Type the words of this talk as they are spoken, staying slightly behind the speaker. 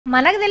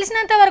మనకు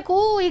తెలిసినంత వరకు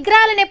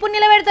విగ్రహాలను ఎప్పుడు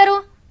నిలబెడతారు?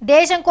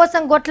 దేశం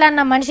కోసం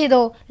గొట్లన్న మనిషిదో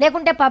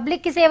లేకుంటే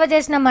పబ్లిక్ కి సేవ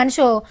చేసిన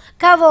మనిషో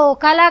కవో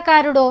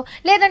కళాకారుడో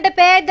లేదంటే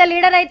పెద్ద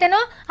లీడర్ అయితేనో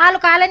వాళ్ళు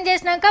కాలం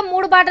చేసినాక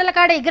 3 బాటల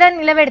కాడ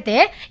విగ్రహాన్ని నిలబెడితే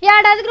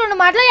ఏడాదికి 2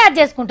 మాటలు యాడ్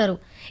చేసుకుంటారు.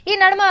 ఈ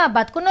నడుమ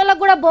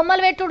బతుకున్నోళ్ళకు కూడా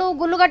బొమ్మలు పెట్టుడు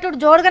గుళ్ళు కట్టుడు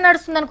జోడుగా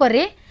నడుస్తుంది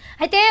అనుకోర్రి.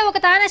 అయితే ఒక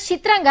తాన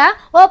చిత్రంగా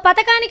ఓ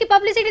పథకానికి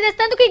పబ్లిసిటీ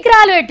తెస్తేందుకు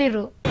విగ్రహాలు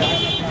పెట్టిర్రు.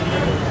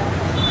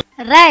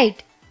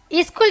 రైట్,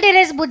 స్కూల్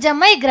టెరెస్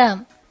బుజ్జమ్మ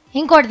విగ్రహం.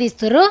 ఇంకోటి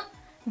తీస్తుర్రు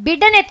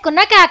బిడ్డను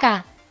ఎత్తుకున్న కాక.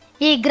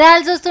 ఈ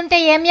విగ్రహాలు చూస్తుంటే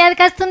ఏం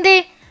యాదకొస్తుంది?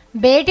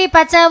 బేటీ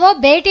బచావో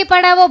బేటీ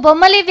పడావో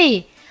బొమ్మలివి.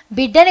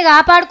 బిడ్డను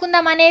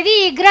కాపాడుకుందాం అనేది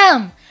ఈ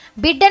విగ్రహం,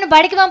 బిడ్డను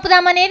బడికి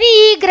పంపుదామనేది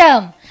ఈ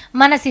విగ్రహం.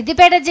 మన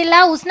సిద్దిపేట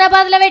జిల్లా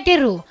హుస్నాబాద్లో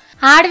పెట్టిర్రు.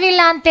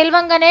 ఆడవిళ్ళ అని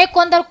తెలివంగానే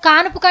కొందరు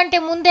కానుపు కంటే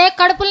ముందే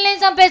కడుపులనే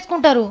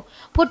చంపేసుకుంటారు.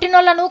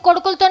 పుట్టినోళ్లను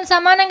కొడుకులతో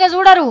సమానంగా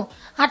చూడరు.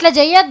 అట్లా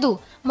చెయ్యొద్దు.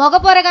 మగ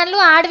పొరగన్లు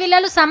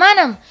ఆడవిళ్ళలు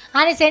సమానం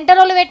అని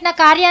సెంటరోళ్ళు పెట్టిన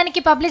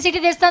కార్యానికి పబ్లిసిటీ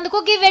తెస్తేందుకు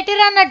గివ్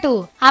పెట్టిర్రు అన్నట్టు.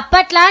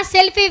 అప్పట్లా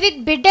సెల్ఫీ విత్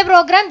బిడ్డ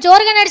ప్రోగ్రామ్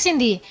జోరుగా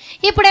నడిచింది.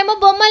 ఇప్పుడేమో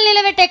బొమ్మలు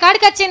నిలబెట్టే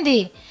కాడికి వచ్చింది.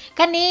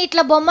 కానీ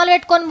ఇట్లా బొమ్మలు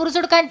పెట్టుకొని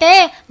మురుసుడు కంటే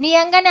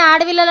నియంగానే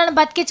ఆడవిళ్ళలను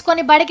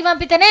బతికించుకొని బడికి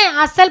పంపితేనే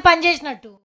అస్సలు పనిచేసినట్టు.